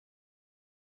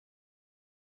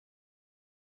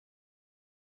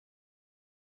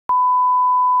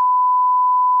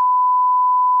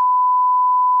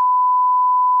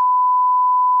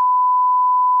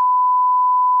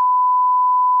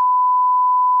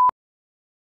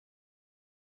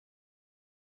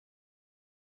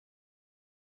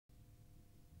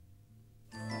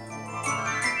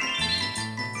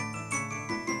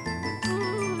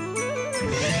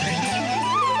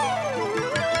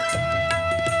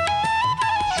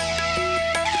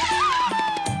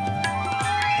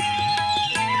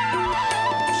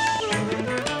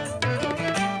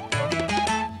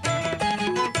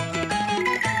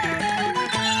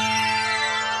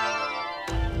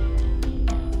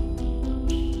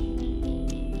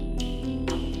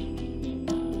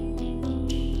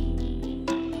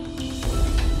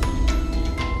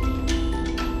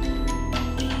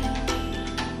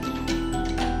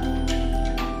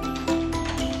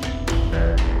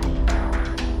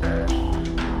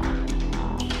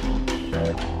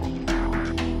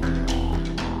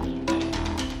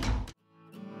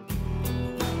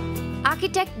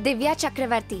Architect Divya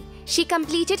Chakravarti. She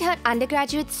completed her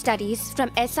undergraduate studies from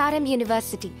SRM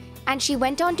University and she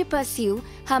went on to pursue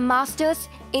her master's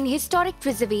in historic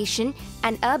preservation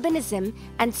and urbanism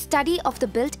and study of the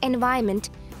built environment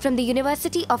from the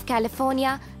University of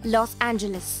California, Los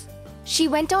Angeles. She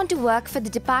went on to work for the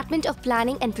Department of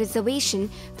Planning and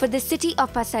Preservation for the city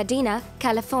of Pasadena,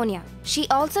 California. She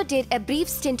also did a brief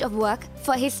stint of work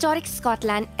for Historic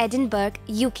Scotland, Edinburgh,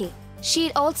 UK. She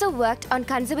had also worked on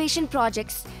conservation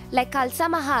projects like Khalsa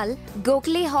Mahal,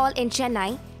 Gokhale Hall in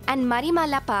Chennai, and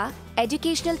Marimalappa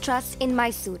Educational Trust in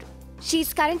Mysore. She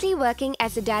is currently working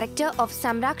as a director of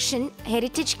Samrakshan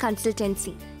Heritage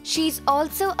Consultancy. She is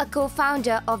also a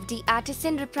co-founder of the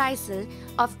Artisan Reprisal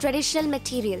of Traditional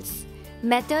Materials,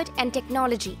 Method and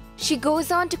Technology. She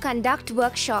goes on to conduct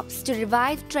workshops to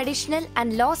revive traditional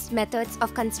and lost methods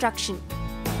of construction.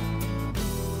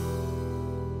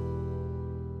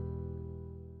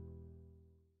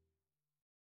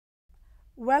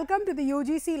 Welcome to the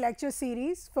UGC lecture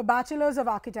series for Bachelors of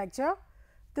Architecture.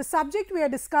 The subject we are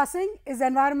discussing is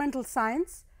environmental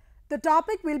science. The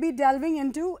topic we'll be delving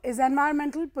into is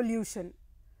environmental pollution.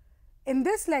 In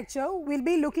this lecture, we'll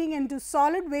be looking into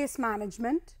solid waste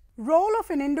management, role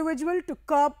of an individual to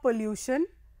curb pollution,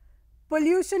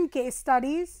 pollution case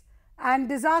studies, and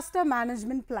disaster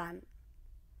management plan.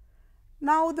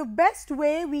 Now, the best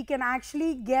way we can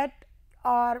actually get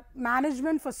our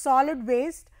management for solid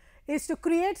waste is to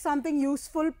create something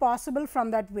useful possible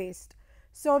from that waste.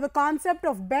 So, the concept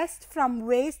of best from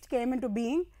waste came into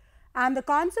being, and the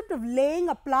concept of laying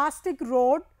a plastic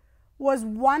road was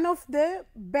one of the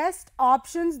best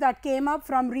options that came up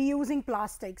from reusing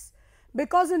plastics.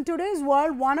 Because in today's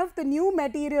world, one of the new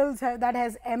materials that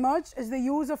has emerged is the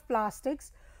use of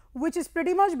plastics, which has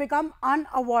pretty much become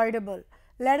unavoidable.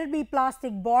 Let it be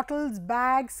plastic bottles,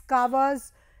 bags,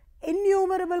 covers,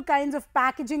 innumerable kinds of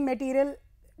packaging material,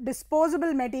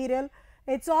 disposable material.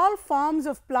 It's all forms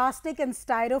of plastic and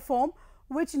styrofoam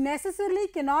which necessarily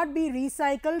cannot be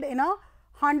recycled in a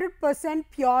 100%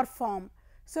 pure form.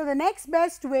 So, the next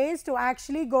best way is to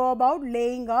actually go about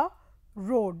laying a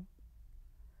road.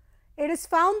 It is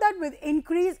found that with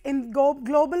increase in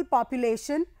global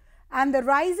population and the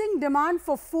rising demand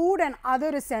for food and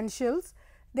other essentials,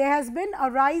 there has been a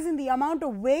rise in the amount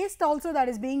of waste also that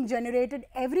is being generated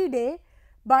every day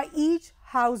by each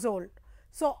household.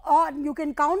 So, you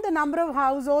can count the number of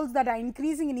households that are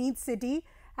increasing in each city,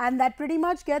 and that pretty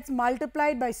much gets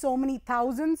multiplied by so many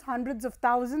thousands, hundreds of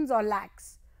thousands or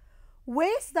lakhs.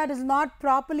 Waste that is not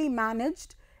properly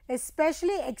managed,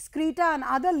 especially excreta and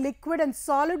other liquid and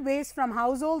solid waste from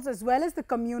households as well as the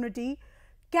community,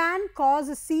 can cause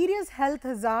a serious health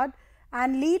hazard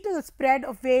and lead to the spread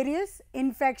of various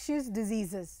infectious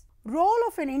diseases. Role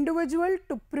of an individual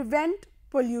to prevent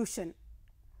pollution.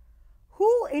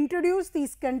 Who introduced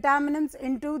these contaminants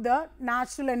into the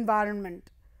natural environment?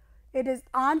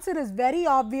 Answer is very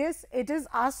obvious, it is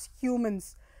us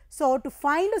humans. So, to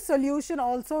find a solution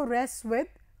also rests with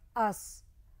us.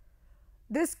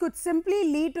 This could simply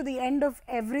lead to the end of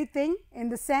everything, in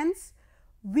the sense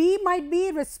we might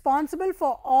be responsible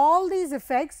for all these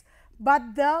effects, but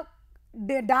the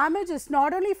damage is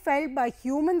not only felt by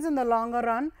humans in the longer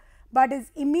run, but is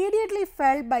immediately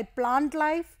felt by plant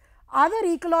life, other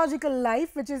ecological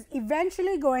life, which is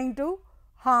eventually going to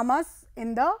harm us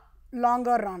in the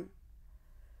longer run.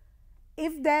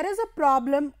 If there is a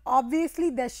problem,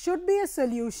 obviously there should be a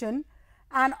solution,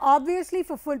 and obviously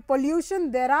for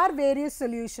pollution there are various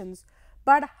solutions,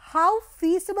 but how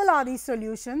feasible are these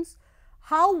solutions?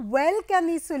 How well can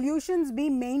these solutions be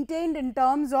maintained in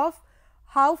terms of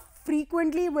how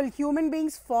frequently will human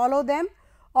beings follow them,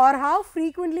 or how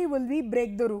frequently will we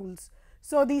break the rules?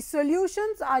 So, these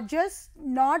solutions are just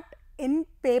not in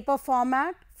paper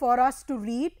format for us to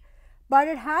read, but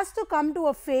it has to come to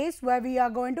a phase where we are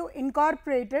going to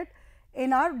incorporate it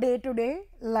in our day-to-day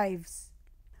lives.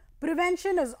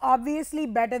 Prevention is obviously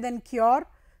better than cure.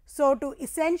 So, to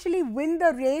essentially win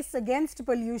the race against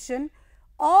pollution,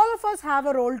 all of us have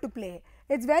a role to play.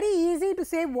 It's very easy to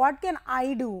say, what can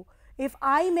I do? If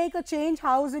I make a change,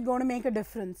 how is it going to make a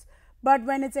difference? But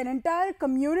when it's an entire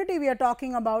community we are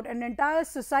talking about, an entire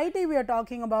society we are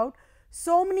talking about,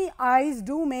 so many eyes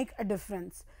do make a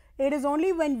difference. It is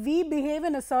only when we behave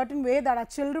in a certain way that our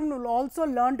children will also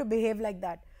learn to behave like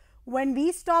that. When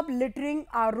we stop littering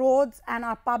our roads and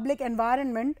our public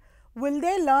environment, will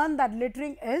they learn that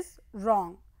littering is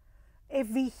wrong? If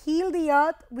we heal the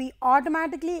earth, we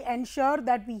automatically ensure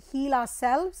that we heal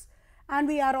ourselves, and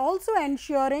we are also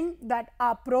ensuring that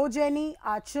our progeny,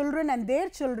 our children and their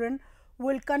children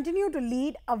will continue to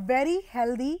lead a very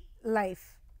healthy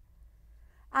life.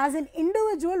 as an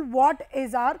individual, what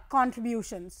is our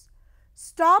contributions?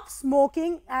 Stop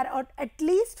smoking or at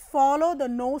least follow the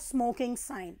no smoking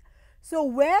sign. So,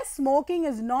 where smoking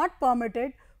is not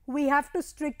permitted, we have to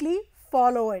strictly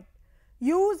follow it.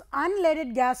 Use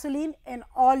unleaded gasoline in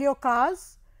all your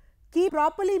cars. Keep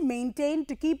properly maintained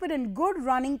to keep it in good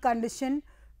running condition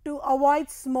to avoid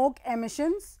smoke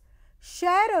emissions.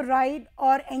 Share a ride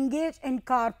or engage in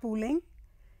carpooling.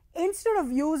 Instead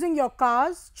of using your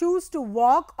cars, choose to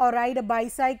walk or ride a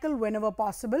bicycle whenever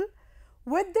possible.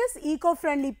 With this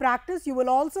eco-friendly practice, you will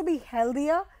also be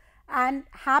healthier and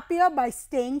happier by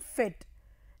staying fit.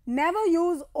 Never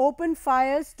use open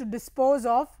fires to dispose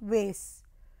of waste.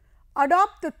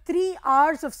 Adopt the 3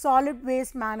 R's of solid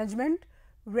waste management: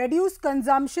 reduce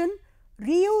consumption,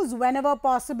 reuse whenever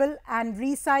possible, and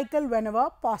recycle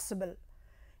whenever possible.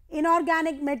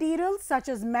 Inorganic materials such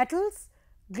as metals,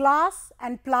 glass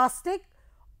and plastic,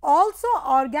 also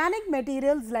organic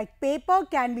materials like paper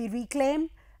can be reclaimed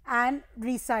and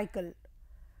recycled.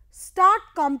 Start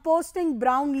composting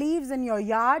brown leaves in your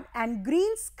yard and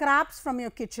green scraps from your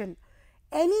kitchen.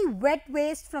 Any wet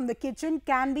waste from the kitchen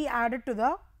can be added to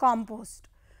the compost.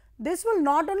 This will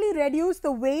not only reduce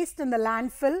the waste in the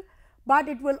landfill, but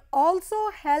it will also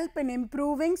help in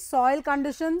improving soil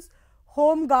conditions,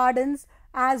 home gardens,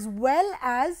 as well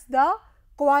as the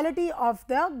quality of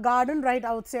the garden right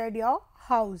outside your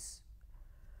house.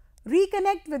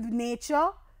 Reconnect with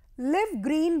nature. Live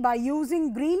green by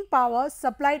using green power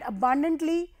supplied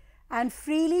abundantly and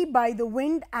freely by the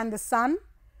wind and the sun.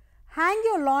 Hang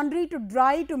your laundry to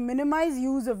dry to minimize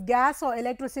use of gas or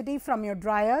electricity from your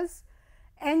dryers.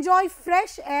 Enjoy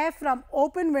fresh air from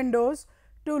open windows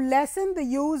to lessen the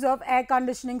use of air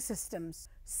conditioning systems.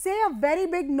 Say a very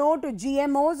big no to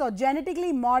GMOs or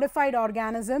genetically modified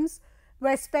organisms,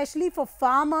 especially for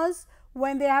farmers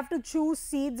when they have to choose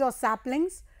seeds or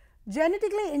saplings.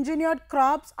 Genetically engineered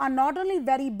crops are not only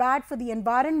very bad for the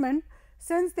environment,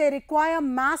 since they require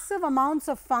massive amounts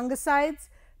of fungicides,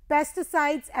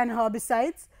 pesticides and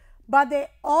herbicides, but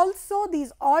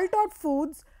these altered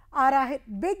foods are a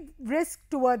big risk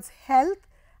towards health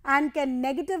and can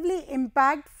negatively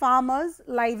impact farmers'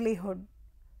 livelihood.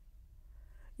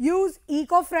 Use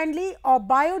eco-friendly or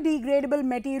biodegradable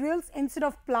materials instead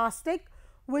of plastic,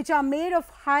 which are made of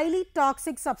highly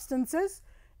toxic substances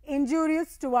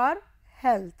injurious to our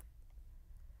health.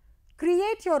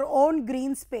 Create your own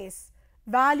green space.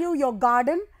 Value your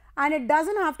garden, and it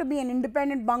doesn't have to be an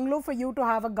independent bungalow for you to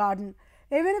have a garden.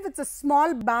 Even if it's a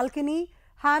small balcony,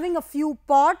 having a few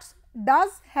pots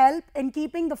does help in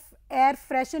keeping the air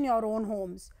fresh in your own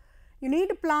homes. You need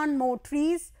to plant more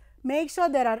trees. Make sure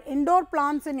there are indoor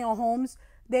plants in your homes.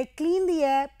 They clean the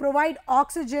air, provide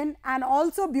oxygen and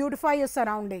also beautify your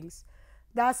surroundings.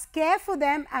 Thus, care for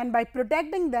them, and by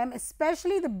protecting them,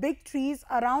 especially the big trees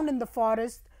around in the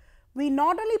forest, we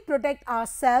not only protect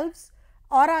ourselves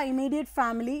or our immediate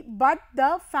family, but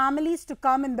the families to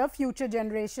come in the future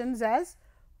generations as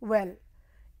well.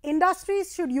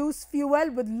 Industries should use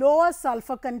fuel with lower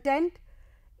sulfur content.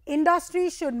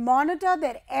 Industries should monitor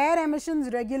their air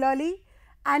emissions regularly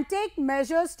and take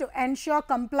measures to ensure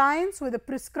compliance with the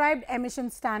prescribed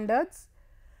emission standards.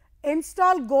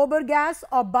 Install gobar gas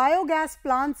or biogas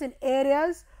plants in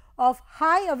areas of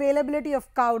high availability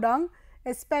of cow dung,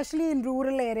 especially in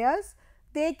rural areas.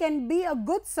 They can be a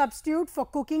good substitute for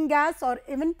cooking gas or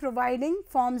even providing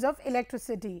forms of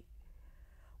electricity.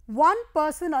 One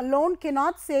person alone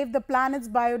cannot save the planet's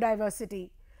biodiversity,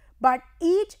 but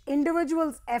each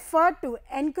individual's effort to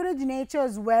encourage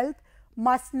nature's wealth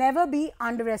must never be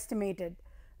underestimated.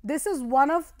 This is one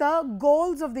of the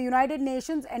goals of the United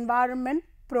Nations Environment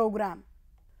Program.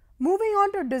 Moving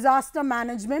on to disaster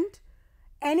management,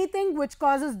 anything which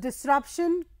causes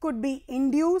disruption could be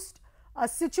induced, a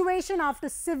situation after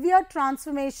severe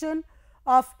transformation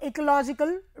of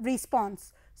ecological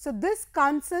response. So, this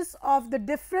consists of the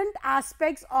different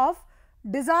aspects of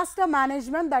disaster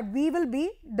management that we will be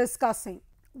discussing.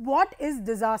 What is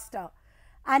disaster?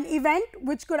 An event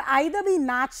which could either be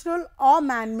natural or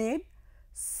man-made,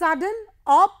 sudden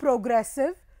or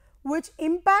progressive, which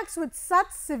impacts with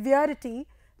such severity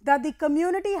that the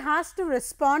community has to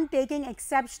respond taking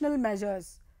exceptional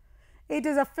measures. It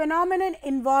is a phenomenon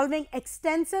involving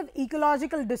extensive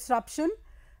ecological disruption,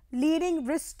 leading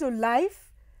risk to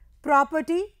life,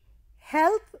 property,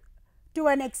 health to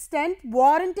an extent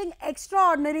warranting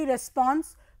extraordinary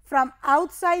response from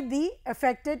outside the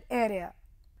affected area.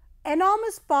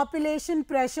 Enormous population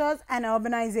pressures and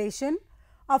urbanization,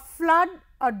 a flood,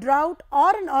 a drought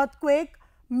or an earthquake,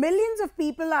 millions of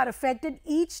people are affected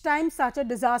each time such a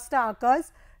disaster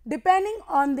occurs. Depending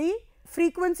on the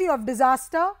frequency of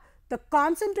disaster, the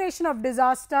concentration of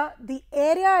disaster, the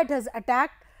area it has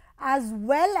attacked, as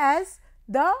well as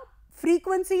the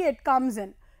frequency it comes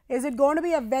in. Is it going to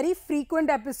be a very frequent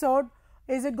episode?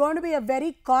 Is it going to be a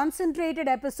very concentrated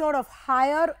episode of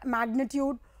higher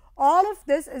magnitude? All of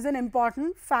this is an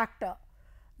important factor.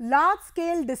 Large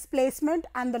scale displacement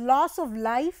and the loss of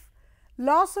life,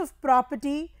 loss of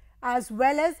property, as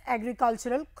well as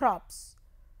agricultural crops.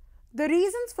 The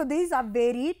reasons for these are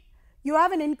varied. You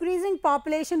have an increasing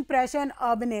population pressure in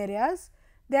urban areas.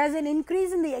 There is an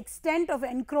increase in the extent of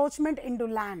encroachment into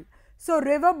land. So,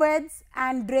 riverbeds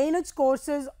and drainage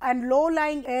courses and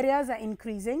low-lying areas are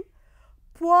increasing.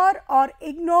 Poor or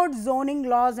ignored zoning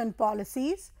laws and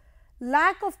policies.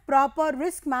 Lack of proper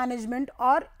risk management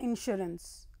or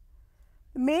insurance.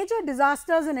 Major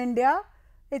disasters in India.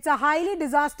 It's a highly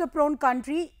disaster prone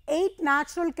country. 8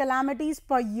 natural calamities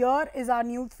per year is our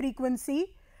new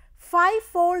frequency.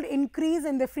 5-fold increase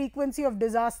in the frequency of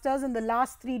disasters in the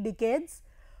last 3 decades.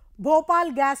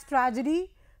 Bhopal gas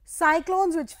tragedy,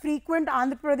 cyclones which frequent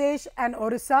Andhra Pradesh and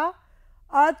Orissa,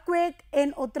 earthquake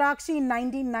in Uttarakshi in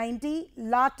 1990,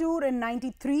 Latur in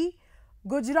 93,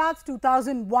 Gujarat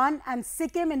 2001 and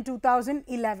Sikkim in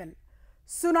 2011.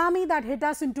 Tsunami that hit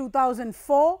us in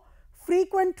 2004,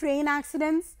 frequent train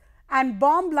accidents and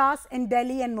bomb blasts in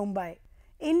Delhi and Mumbai.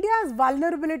 India's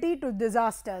vulnerability to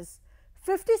disasters.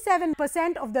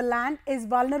 57% of the land is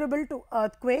vulnerable to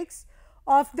earthquakes.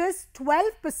 Of this,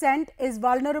 12% is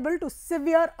vulnerable to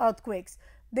severe earthquakes.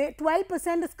 The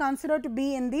 12% is considered to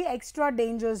be in the extra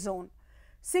danger zone.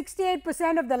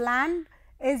 68% of the land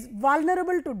is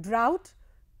vulnerable to drought.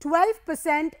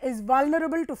 12% is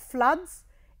vulnerable to floods.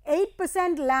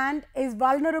 8% land is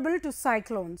vulnerable to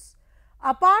cyclones.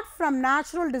 Apart from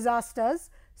natural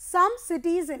disasters, some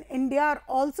cities in India are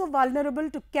also vulnerable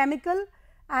to chemical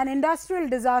and industrial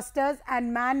disasters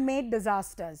and man-made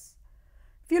disasters.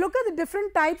 If you look at the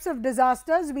different types of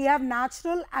disasters, we have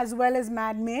natural as well as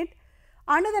man-made.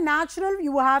 Under the natural,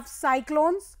 you have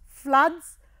cyclones,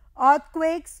 floods,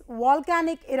 earthquakes,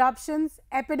 volcanic eruptions,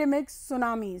 epidemics,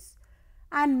 tsunamis.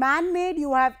 And man-made,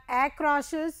 you have air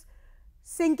crashes,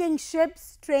 sinking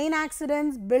ships, train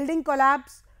accidents, building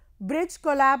collapse, bridge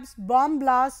collapse, bomb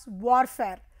blasts,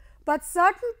 warfare. But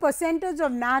certain percentage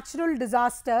of natural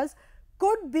disasters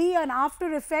could be an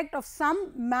after effect of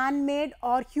some man-made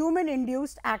or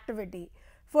human-induced activity.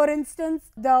 For instance,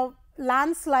 the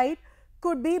landslide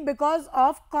could be because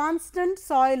of constant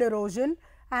soil erosion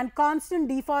and constant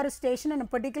deforestation in a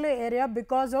particular area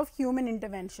because of human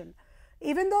intervention.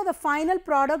 Even though the final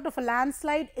product of a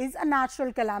landslide is a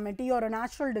natural calamity or a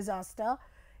natural disaster,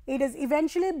 it has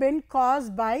eventually been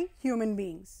caused by human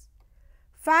beings.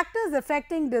 Factors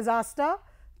affecting disaster.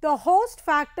 The host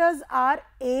factors are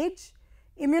age,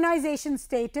 immunization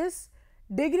status,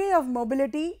 degree of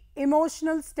mobility,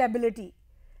 emotional stability.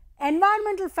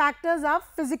 Environmental factors are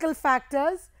physical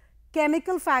factors,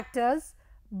 chemical factors,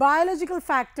 biological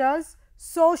factors,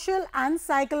 social and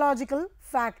psychological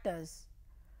factors.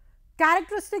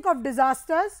 Characteristic of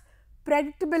disasters: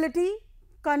 predictability,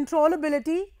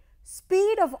 controllability,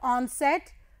 speed of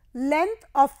onset, length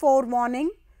of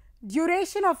forewarning,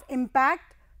 duration of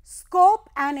impact, scope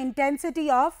and intensity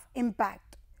of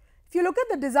impact. If you look at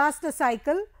the disaster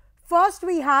cycle, first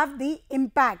we have the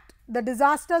impact, the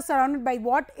disaster surrounded by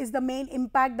what is the main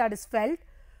impact that is felt,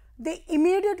 the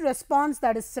immediate response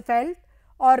that is felt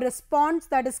or response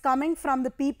that is coming from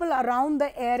the people around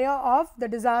the area of the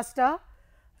disaster,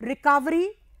 recovery,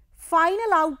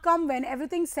 final outcome when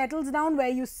everything settles down, where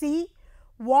you see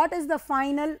what is the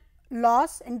final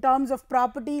loss in terms of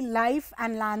property, life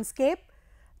and landscape.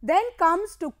 Then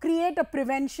comes to create a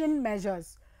prevention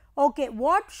measures. Okay,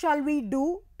 what shall we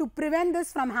do to prevent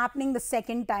this from happening the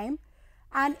second time?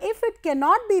 And if it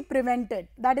cannot be prevented,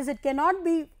 that is, it cannot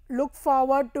be looked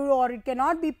forward to or it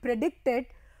cannot be predicted,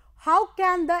 how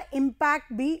can the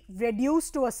impact be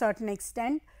reduced to a certain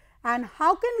extent, and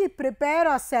how can we prepare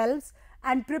ourselves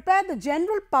and prepare the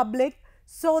general public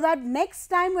so that next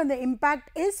time when the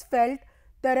impact is felt,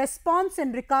 the response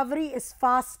and recovery is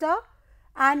faster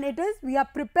and we are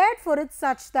prepared for it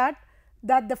such that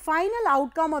the final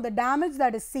outcome or the damage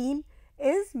that is seen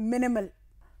is minimal.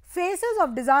 Phases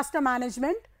of disaster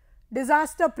management: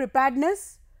 disaster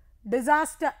preparedness,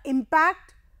 disaster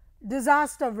impact,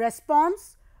 disaster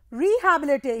response,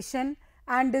 rehabilitation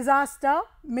and disaster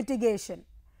mitigation.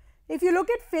 If you look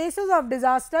at phases of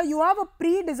disaster, you have a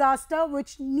pre-disaster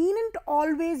which needn't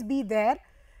always be there.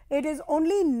 It is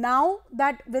only now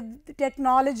that with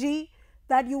technology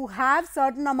that you have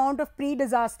certain amount of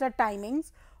pre-disaster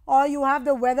timings, or you have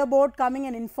the weather board coming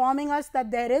and informing us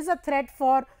that there is a threat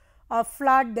for a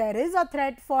flood, there is a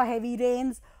threat for heavy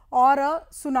rains, or a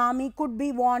tsunami could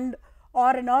be warned,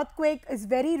 or an earthquake is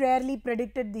very rarely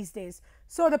predicted these days.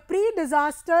 So, the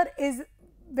pre-disaster is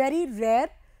very rare.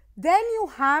 Then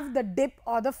you have the dip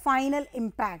or the final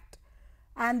impact,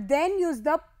 and then use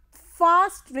the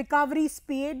fast recovery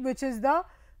speed, which is the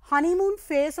honeymoon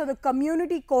phase or the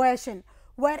community cohesion,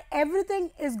 where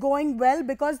everything is going well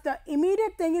because the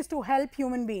immediate thing is to help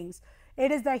human beings.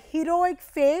 It is the heroic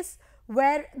phase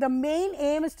where the main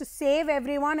aim is to save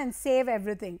everyone and save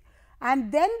everything.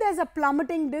 And then there is a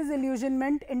plummeting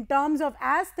disillusionment in terms of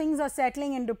as things are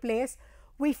settling into place,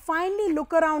 we finally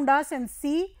look around us and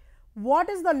see what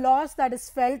is the loss that is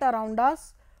felt around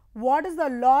us, what is the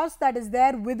loss that is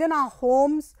there within our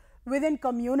homes, within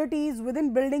communities,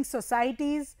 within building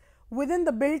societies, within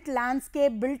the built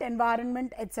landscape, built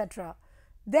environment, etc.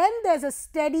 Then there is a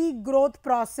steady growth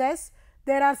process.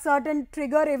 There are certain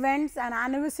trigger events and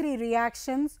anniversary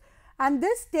reactions, and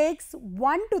this takes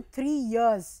 1 to 3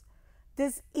 years.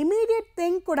 This immediate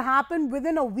thing could happen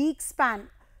within a week span.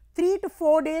 3 to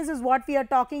 4 days is what we are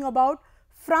talking about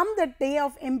from the day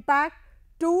of impact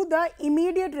to the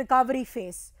immediate recovery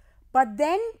phase. But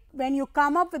then when you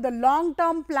come up with a long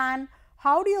term plan,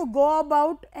 how do you go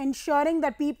about ensuring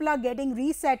that people are getting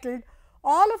resettled?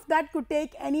 All of that could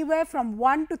take anywhere from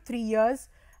 1 to 3 years,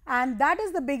 and that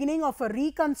is the beginning of a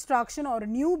reconstruction or a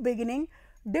new beginning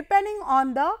depending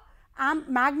on the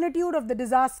magnitude of the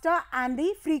disaster and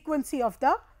the frequency of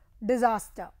the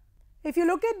disaster. If you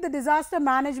look at the disaster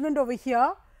management over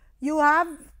here, you have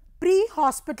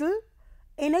pre-hospital.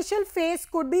 Initial phase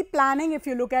could be planning if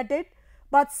you look at it,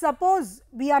 but suppose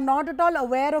we are not at all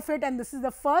aware of it and this is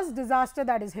the first disaster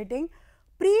that is hitting,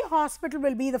 pre-hospital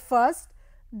will be the first,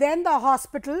 then the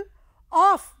hospital.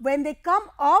 Off, when they come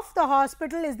off the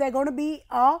hospital, is there going to be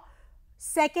a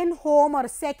second home or a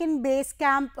second base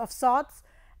camp of sorts?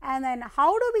 And then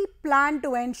how do we plan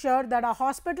to ensure that our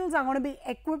hospitals are going to be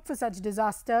equipped for such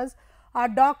disasters, our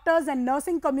doctors and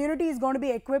nursing community is going to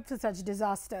be equipped for such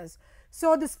disasters.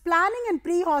 So, this planning and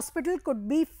pre-hospital could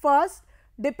be first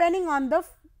depending on the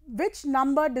which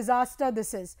number disaster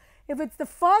this is. If it is the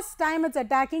first time it is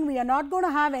attacking, we are not going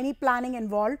to have any planning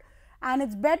involved, and it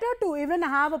is better to even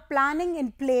have a planning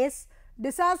in place.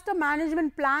 Disaster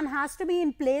management plan has to be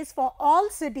in place for all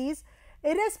cities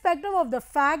irrespective of the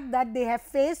fact that they have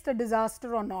faced a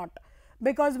disaster or not,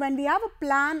 because when we have a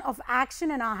plan of action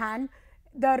in our hand,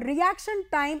 the reaction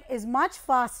time is much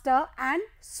faster and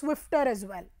swifter as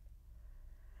well.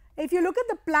 If you look at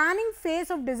the planning phase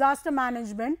of disaster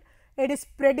management, it is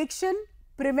prediction,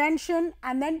 prevention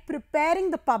and then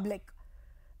preparing the public.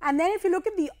 And then if you look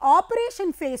at the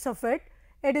operation phase of it,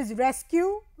 it is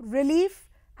rescue, relief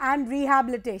and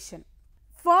rehabilitation.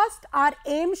 First, our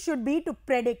aim should be to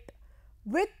predict.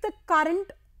 With the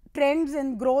current trends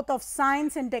in growth of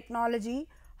science and technology,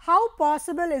 how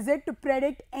possible is it to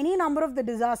predict any number of the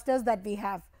disasters that we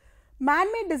have?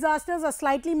 Man-made disasters are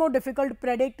slightly more difficult to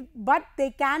predict, but they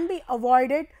can be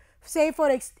avoided. Say for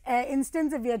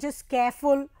instance, if we are just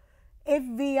careful, if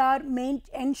we are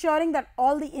ensuring that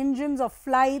all the engines of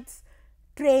flights,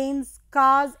 trains,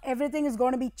 cars, everything is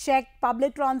going to be checked,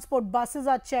 public transport, buses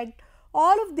are checked,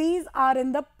 all of these are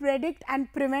in the predict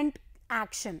and prevent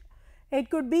action. It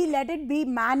could be, let it be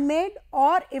man-made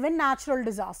or even natural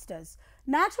disasters.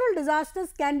 Natural disasters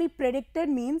can be predicted,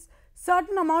 means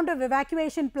certain amount of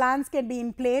evacuation plans can be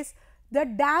in place. The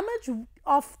damage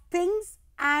of things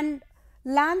and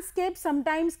landscape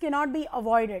sometimes cannot be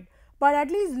avoided, but at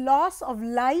least loss of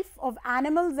life of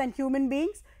animals and human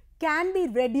beings can be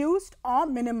reduced or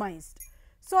minimized.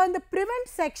 So, in the prevent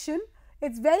section,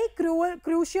 it is very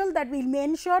crucial that we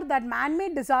ensure that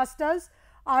man-made disasters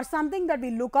are something that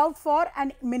we look out for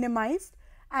and minimized.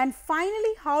 And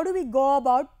finally, how do we go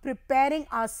about preparing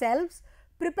ourselves,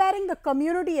 preparing the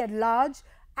community at large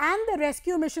and the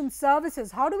rescue mission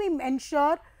services? How do we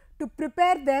ensure to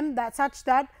prepare them such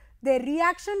that their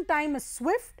reaction time is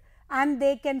swift and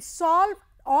they can solve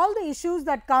all the issues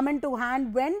that come into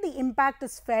hand when the impact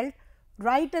is felt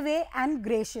right away and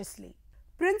graciously.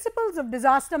 Principles of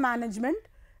disaster management.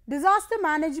 Disaster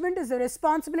management is the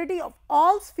responsibility of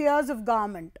all spheres of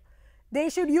government. They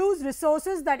should use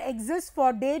resources that exist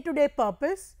for day-to-day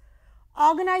purpose.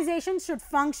 Organizations should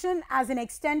function as an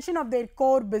extension of their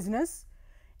core business.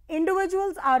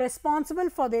 Individuals are responsible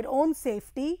for their own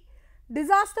safety.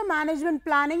 Disaster management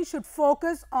planning should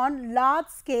focus on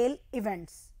large-scale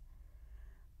events.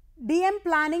 DM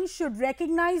planning should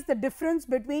recognize the difference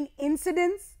between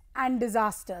incidents and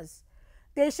disasters.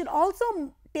 They should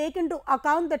also take into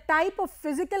account the type of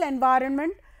physical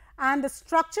environment and the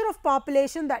structure of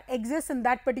population that exists in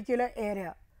that particular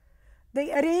area.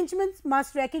 The arrangements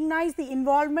must recognize the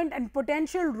involvement and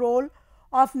potential role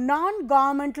of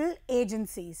non-governmental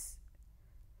agencies.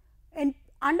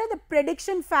 Under the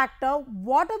prediction factor,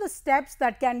 what are the steps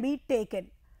that can be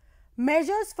taken?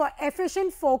 Measures for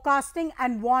efficient forecasting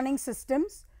and warning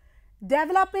systems,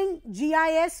 developing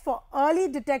GIS for early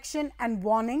detection and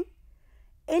warning,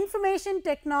 information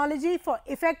technology for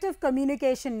effective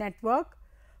communication network,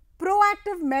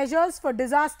 proactive measures for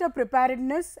disaster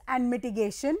preparedness and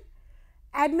mitigation,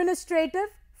 administrative,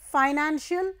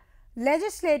 financial,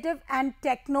 legislative and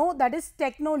techno, that is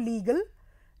techno-legal,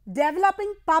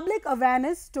 developing public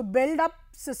awareness to build up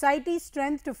society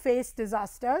strength to face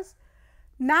disasters,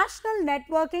 national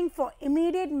networking for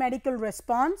immediate medical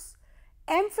response,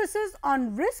 emphasis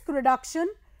on risk reduction,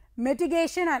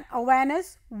 mitigation and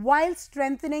awareness while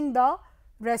strengthening the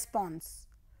response.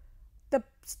 The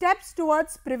steps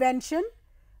towards prevention: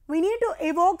 we need to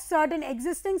evoke certain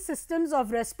existing systems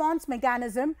of response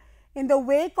mechanism in the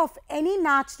wake of any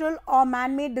natural or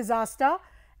man-made disaster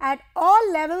at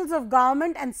all levels of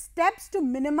government and steps to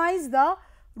minimize the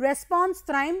response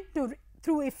time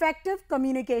through effective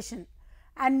communication,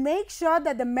 and make sure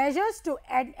that the measures to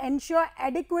ensure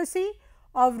adequacy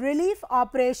of relief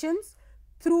operations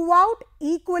throughout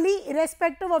equally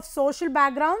irrespective of social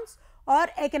backgrounds or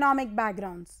economic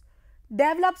backgrounds.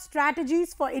 Develop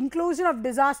strategies for inclusion of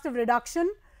disaster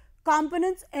reduction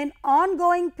components in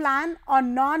ongoing plan or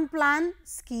non-plan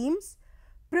schemes.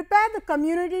 Prepare the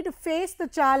community to face the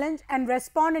challenge and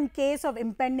respond in case of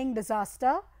impending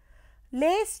disaster.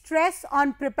 Lay stress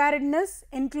on preparedness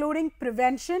including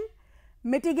prevention,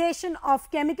 mitigation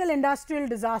of chemical industrial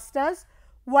disasters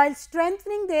while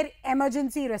strengthening their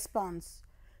emergency response.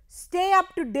 Stay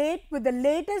up to date with the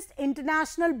latest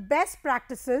international best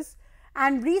practices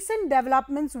and recent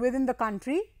developments within the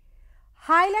country.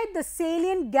 Highlight the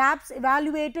salient gaps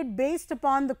evaluated based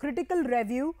upon the critical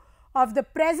review of the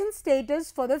present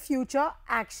status for the future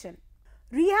action.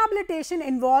 Rehabilitation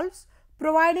involves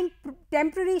providing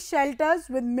temporary shelters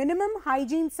with minimum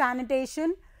hygiene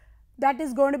sanitation that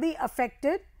is going to be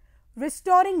affected,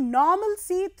 restoring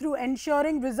normalcy through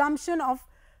ensuring resumption of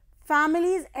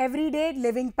families' everyday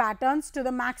living patterns to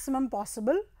the maximum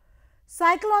possible.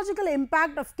 Psychological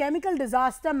impact of chemical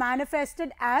disaster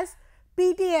manifested as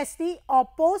PTSD or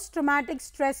post-traumatic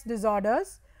stress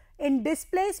disorders in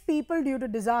displaced people due to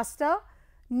disaster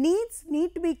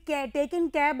need to be taken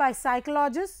care by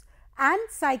psychologists and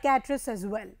psychiatrists as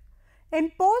well.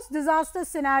 In post-disaster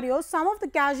scenarios, some of the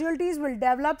casualties will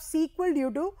develop sequelae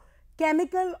due to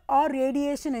chemical or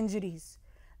radiation injuries.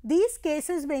 These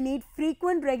cases may need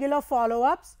frequent regular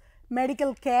follow-ups,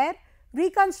 medical care,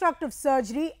 reconstructive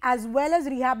surgery as well as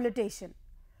rehabilitation.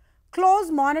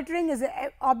 Close monitoring is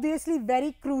obviously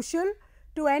very crucial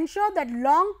to ensure that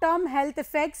long-term health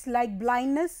effects like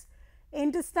blindness,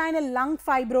 intestinal lung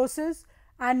fibrosis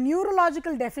and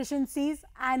neurological deficiencies,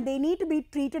 and they need to be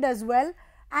treated as well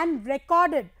and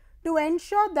recorded to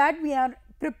ensure that we are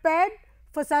prepared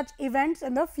for such events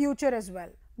in the future as well.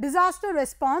 Disaster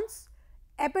response,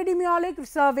 epidemiologic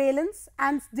surveillance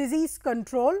and disease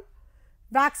control,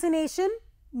 vaccination,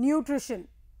 nutrition.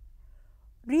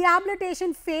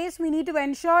 Rehabilitation phase, we need to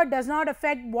ensure does not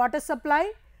affect water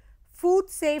supply, food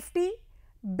safety,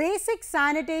 basic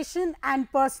sanitation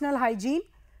and personal hygiene,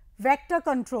 vector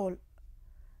control.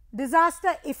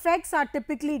 Disaster effects are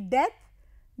typically death,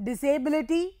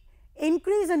 disability,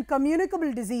 increase in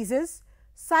communicable diseases,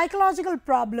 psychological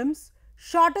problems,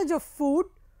 shortage of food,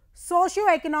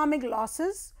 socio-economic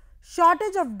losses,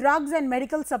 shortage of drugs and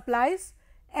medical supplies,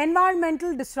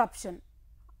 environmental disruption.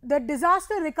 The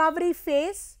disaster recovery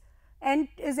phase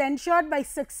is ensured by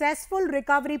successful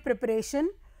recovery preparation.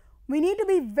 We need to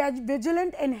be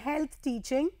vigilant in health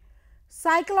teaching,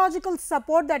 psychological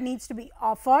support that needs to be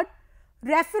offered,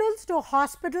 referrals to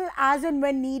hospital as and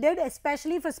when needed,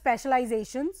 especially for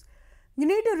specializations. You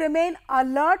need to remain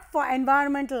alert for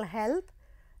environmental health.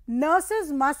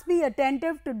 Nurses must be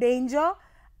attentive to danger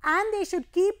and they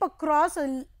should keep across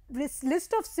a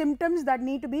list of symptoms that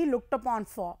need to be looked upon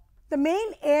for. The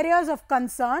main areas of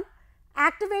concern: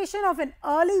 activation of an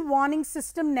early warning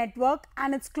system network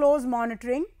and its close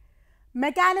monitoring,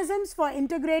 mechanisms for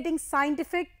integrating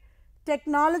scientific,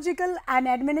 technological and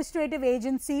administrative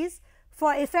agencies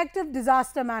for effective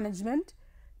disaster management,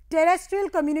 terrestrial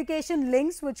communication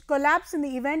links which collapse in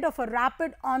the event of a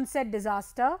rapid onset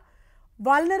disaster,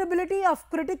 vulnerability of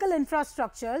critical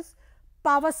infrastructures,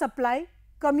 power supply,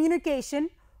 communication,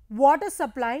 water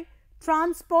supply,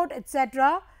 transport,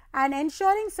 etc., and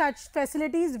ensuring such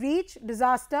facilities reach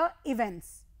disaster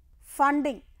events.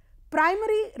 Funding.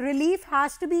 Primary relief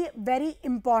has to be very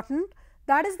important.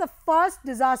 That is the first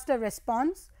disaster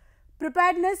response.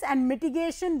 Preparedness and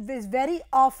mitigation is very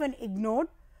often ignored.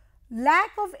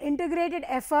 lack of integrated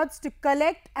efforts to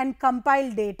collect and compile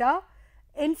data,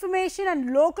 information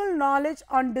and local knowledge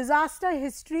on disaster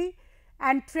history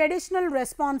and traditional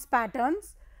response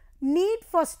patterns, need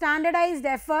for standardized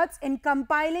efforts in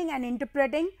compiling and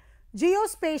interpreting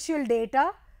geospatial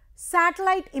data,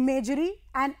 satellite imagery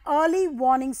and early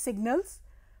warning signals.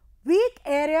 Weak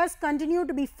areas continue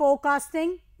to be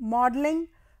forecasting, modeling,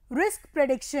 risk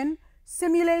prediction,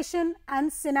 simulation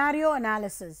and scenario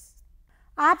analysis.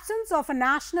 Absence of a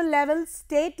national level,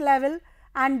 state level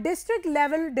and district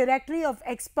level directory of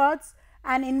experts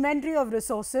and inventory of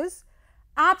resources,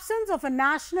 absence of a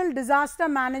national disaster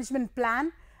management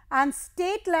plan and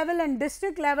state level and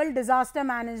district level disaster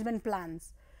management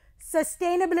plans,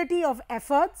 sustainability of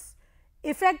efforts,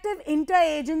 effective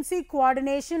interagency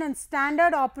coordination and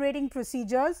standard operating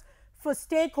procedures for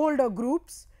stakeholder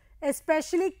groups,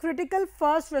 especially critical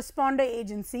first responder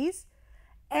agencies,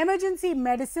 emergency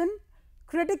medicine,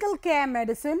 critical care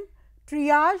medicine,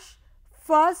 triage,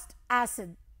 first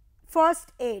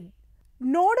aid.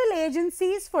 Nodal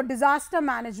agencies for disaster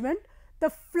management, the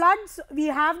floods we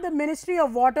have the Ministry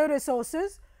of Water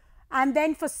Resources, and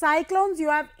then for cyclones you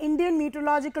have Indian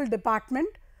Meteorological Department.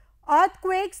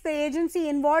 Earthquakes, the agency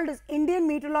involved is Indian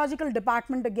Meteorological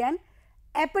Department again.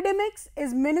 Epidemics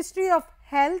is Ministry of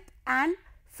Health and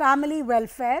Family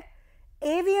Welfare.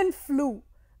 Avian flu,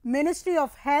 Ministry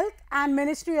of Health and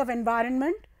Ministry of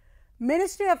Environment,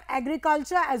 Ministry of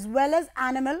Agriculture as well as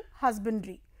Animal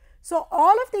Husbandry. So,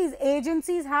 all of these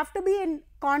agencies have to be in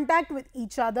contact with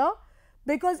each other,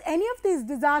 because any of these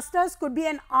disasters could be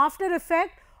an after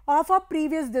effect of a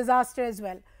previous disaster as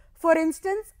well. For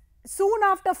instance, soon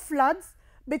after floods,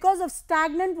 because of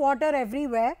stagnant water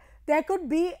everywhere, there could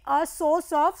be a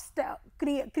source of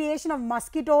creation of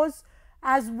mosquitoes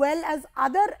as well as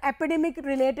other epidemic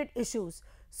related issues.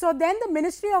 So, then the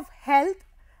Ministry of Health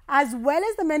as well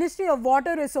as the Ministry of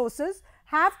Water Resources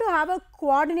have to have a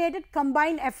coordinated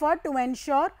combined effort to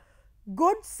ensure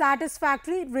good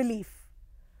satisfactory relief.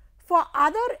 For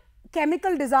other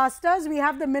chemical disasters, we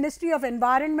have the Ministry of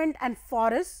Environment and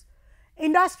Forests.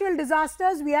 Industrial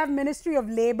disasters, we have Ministry of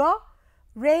Labour.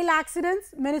 Rail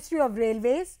accidents, Ministry of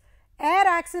Railways. Air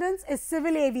accidents is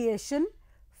Civil Aviation.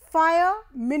 Fire,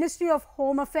 Ministry of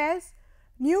Home Affairs.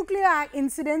 Nuclear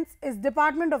incidents is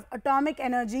Department of Atomic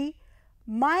Energy.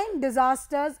 Mine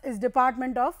disasters is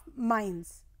Department of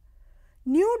Mines.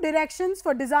 New directions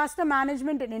for disaster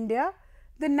management in India.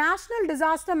 The National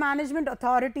Disaster Management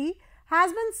Authority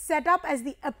has been set up as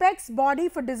the apex body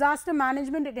for disaster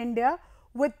management in India,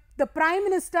 with the Prime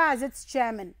Minister as its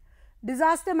chairman.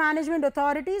 Disaster management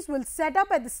authorities will set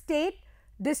up at the state,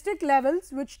 district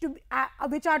levels, which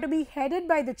are to be headed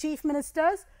by the chief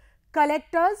ministers,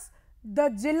 collectors, the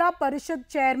Jilla Parishad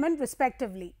chairman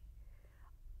respectively.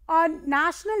 A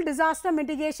National Disaster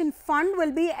Mitigation Fund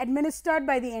will be administered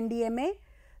by the NDMA.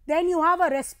 Then you have a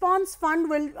response fund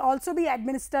will also be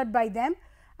administered by them,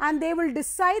 and they will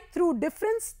decide through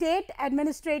different state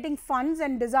administrating funds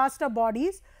and disaster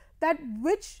bodies that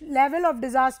which level of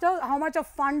disaster, how much of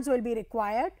funds will be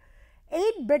required.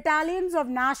 8 battalions of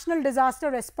National Disaster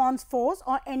Response Force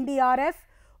or NDRF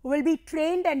will be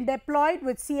trained and deployed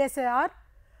with CSIR.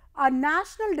 A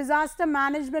National Disaster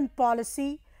Management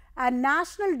Policy and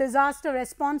National Disaster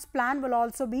Response Plan will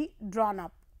also be drawn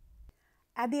up.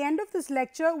 At the end of this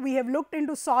lecture, we have looked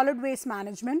into solid waste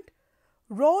management,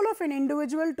 role of an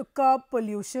individual to curb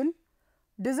pollution,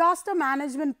 disaster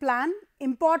management plan,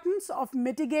 importance of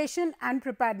mitigation and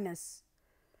preparedness.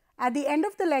 At the end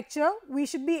of the lecture, we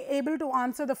should be able to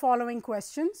answer the following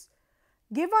questions.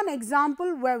 Give an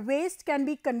example where waste can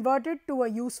be converted to a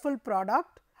useful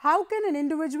product. How can an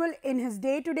individual in his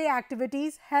day-to-day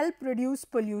activities help reduce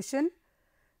pollution?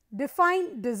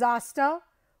 Define disaster.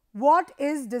 What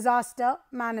is disaster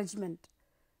management?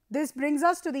 This brings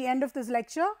us to the end of this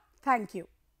lecture. Thank you.